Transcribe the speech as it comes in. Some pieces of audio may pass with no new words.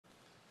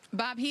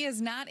Bob, he is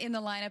not in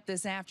the lineup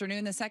this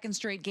afternoon. The second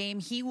straight game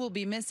he will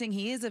be missing.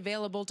 He is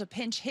available to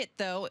pinch hit,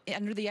 though,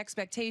 under the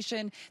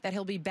expectation that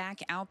he'll be back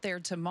out there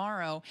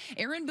tomorrow.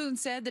 Aaron Boone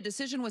said the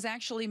decision was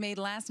actually made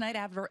last night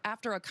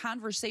after a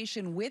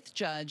conversation with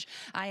Judge.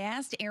 I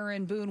asked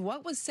Aaron Boone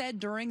what was said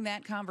during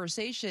that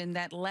conversation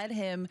that led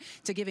him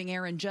to giving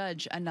Aaron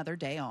Judge another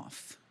day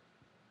off.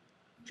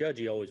 Judge,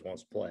 he always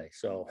wants to play.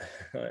 So,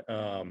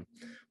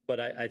 but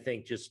I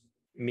think just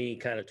me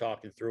kind of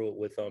talking through it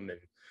with him and,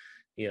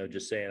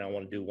 just saying I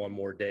want to do one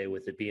more day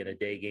with it being a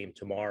day game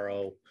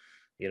tomorrow,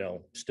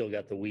 still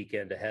got the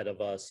weekend ahead of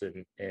us.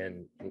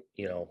 And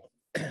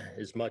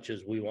as much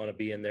as we want to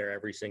be in there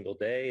every single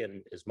day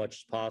and as much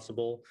as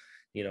possible,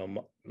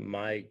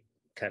 my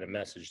kind of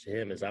message to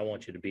him is I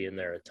want you to be in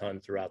there a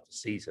ton throughout the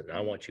season. I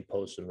want you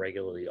posting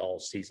regularly all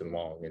season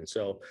long. And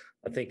so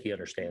I think he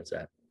understands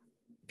that.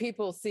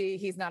 People see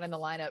he's not in the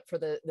lineup for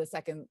the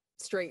second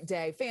straight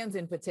day, fans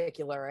in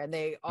particular, and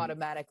they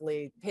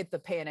automatically hit the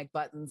panic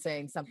button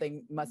saying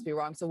something must be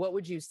wrong. So what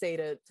would you say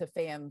to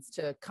fans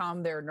to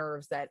calm their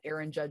nerves that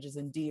Aaron Judge is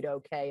indeed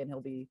okay and he'll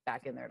be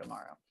back in there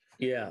tomorrow?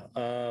 Yeah.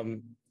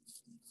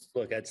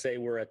 Look, I'd say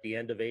we're at the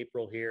end of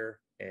April here.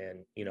 And,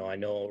 I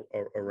know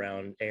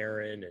around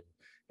Aaron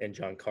and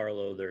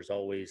Giancarlo, there's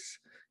always,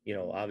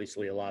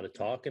 obviously a lot of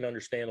talk, and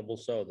understandable.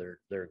 So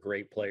they're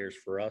great players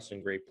for us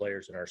and great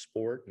players in our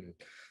sport, and,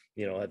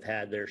 have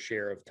had their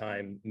share of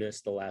time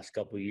missed the last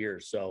couple of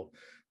years. So,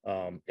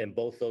 and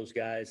both those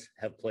guys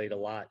have played a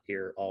lot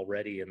here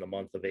already in the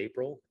month of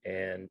April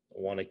and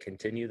want to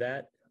continue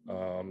that.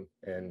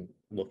 And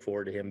look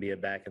forward to him being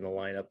back in the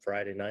lineup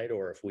Friday night,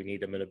 or if we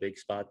need him in a big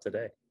spot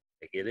today.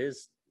 It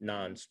is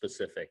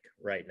non-specific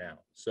right now.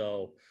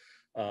 So,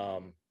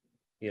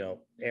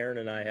 Aaron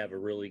and I have a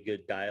really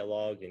good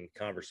dialogue and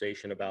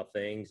conversation about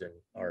things and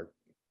are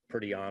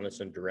pretty honest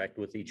and direct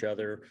with each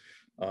other.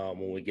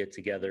 When we get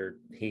together,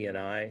 he and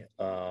I,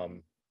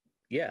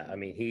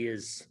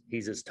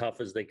 he's as tough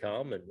as they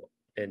come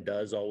and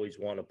does always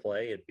want to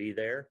play and be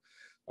there.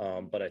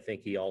 But I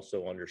think he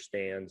also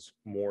understands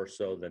more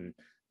so than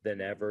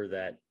ever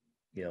that,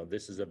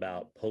 this is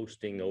about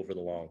posting over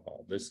the long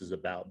haul. This is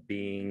about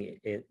being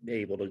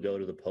able to go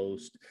to the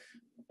post,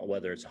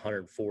 whether it's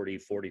 140,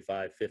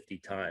 45, 50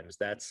 times.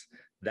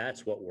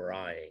 That's what we're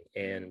eyeing.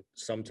 And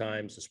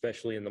sometimes,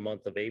 especially in the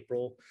month of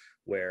April,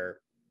 where,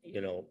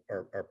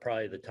 are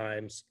probably the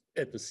times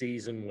at the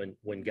season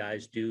when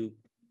guys do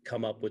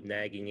come up with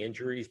nagging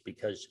injuries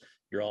because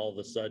you're all of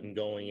a sudden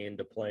going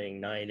into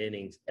playing 9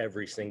 innings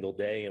every single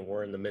day. And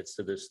we're in the midst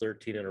of this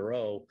 13 in a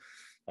row.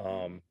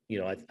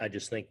 I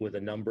just think with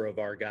a number of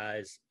our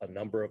guys, a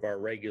number of our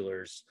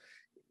regulars,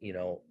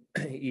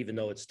 even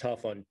though it's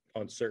tough on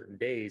certain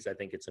days, I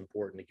think it's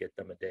important to get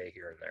them a day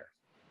here and there.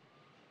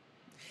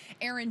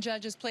 Aaron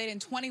Judge has played in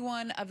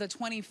 21 of the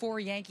 24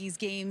 Yankees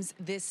games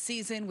this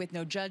season. With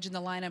no Judge in the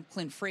lineup,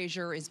 Clint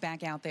Frazier is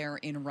back out there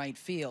in right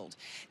field.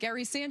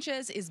 Gary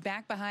Sanchez is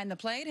back behind the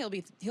plate.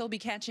 He'll be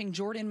catching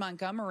Jordan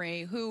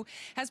Montgomery, who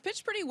has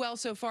pitched pretty well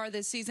so far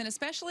this season,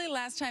 especially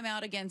last time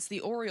out against the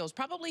Orioles.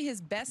 Probably his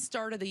best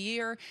start of the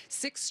year.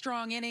 6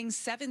 strong innings,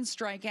 7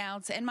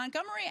 strikeouts, and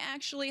Montgomery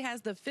actually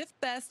has the 5th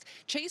best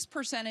chase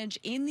percentage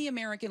in the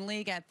American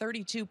League at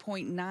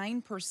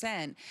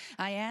 32.9%.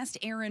 I asked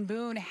Aaron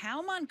Boone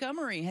how Montgomery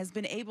has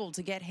been able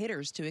to get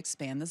hitters to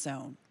expand the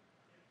zone.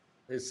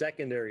 His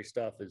secondary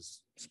stuff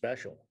is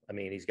special. I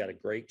mean, he's got a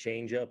great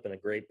changeup and a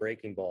great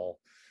breaking ball.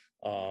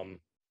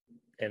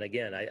 And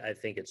again, I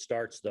think it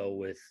starts though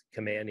with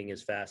commanding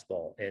his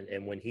fastball.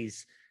 And when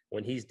he's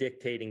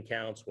dictating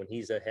counts, when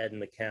he's ahead in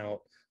the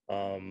count,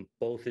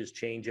 both his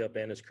changeup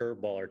and his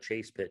curveball are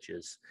chase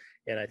pitches.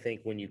 And I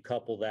think when you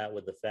couple that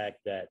with the fact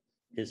that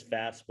his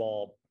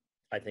fastball,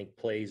 I think,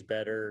 plays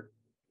better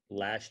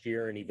last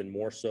year and even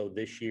more so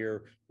this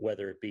year,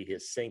 whether it be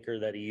his sinker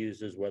that he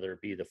uses, whether it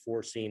be the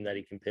 4-seam that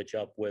he can pitch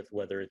up with,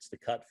 whether it's the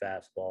cut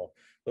fastball,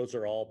 those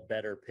are all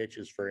better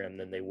pitches for him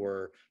than they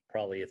were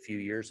probably a few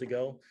years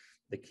ago.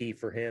 The key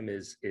for him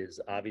is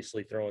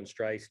obviously throwing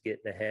strikes,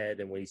 getting ahead,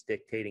 and when he's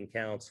dictating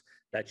counts,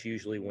 that's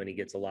usually when he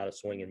gets a lot of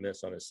swing and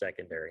miss on his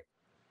secondary.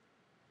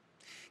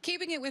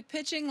 Keeping it with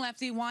pitching,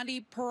 lefty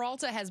Wandy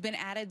Peralta has been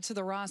added to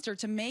the roster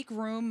to make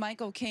room.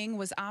 Michael King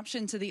was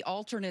optioned to the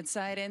alternate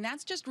side, and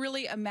that's just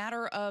really a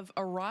matter of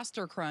a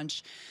roster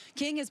crunch.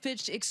 King has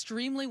pitched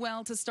extremely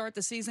well to start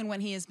the season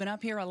when he has been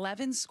up here,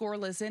 11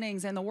 scoreless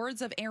innings. And the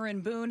words of Aaron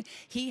Boone,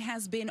 he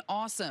has been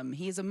awesome.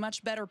 He is a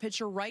much better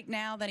pitcher right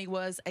now than he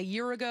was a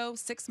year ago,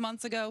 6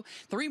 months ago,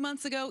 3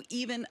 months ago,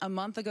 even a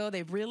month ago.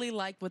 They've really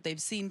liked what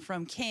they've seen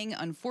from King.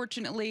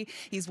 Unfortunately,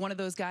 he's one of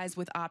those guys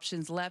with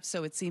options left,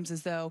 so it seems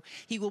as though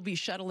he will be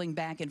shuttling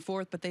back and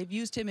forth, but they've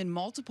used him in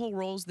multiple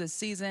roles this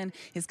season.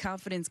 His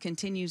confidence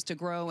continues to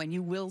grow, and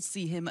you will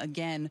see him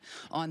again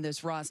on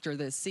this roster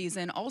this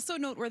season. Also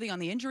noteworthy on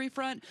the injury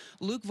front,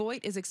 Luke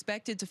Voit is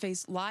expected to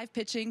face live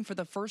pitching for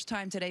the first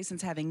time today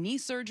since having knee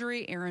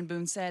surgery. Aaron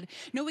Boone said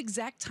no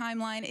exact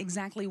timeline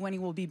exactly when he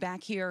will be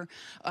back here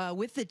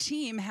with the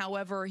team.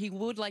 However, he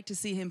would like to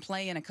see him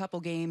play in a couple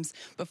games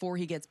before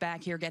he gets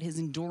back here, get his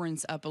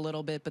endurance up a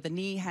little bit. But the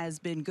knee has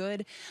been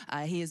good.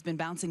 He has been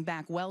bouncing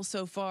back well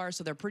so far,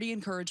 so they're pretty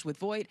encouraged with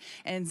Voit.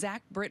 And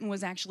Zach Britton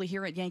was actually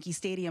here at Yankee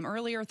Stadium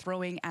earlier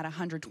throwing at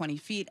 120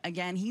 feet.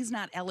 Again, he's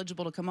not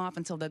eligible to come off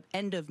until the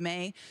end of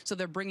May, so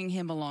they're bringing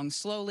him along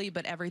slowly,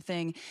 but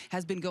everything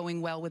has been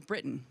going well with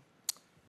Britton.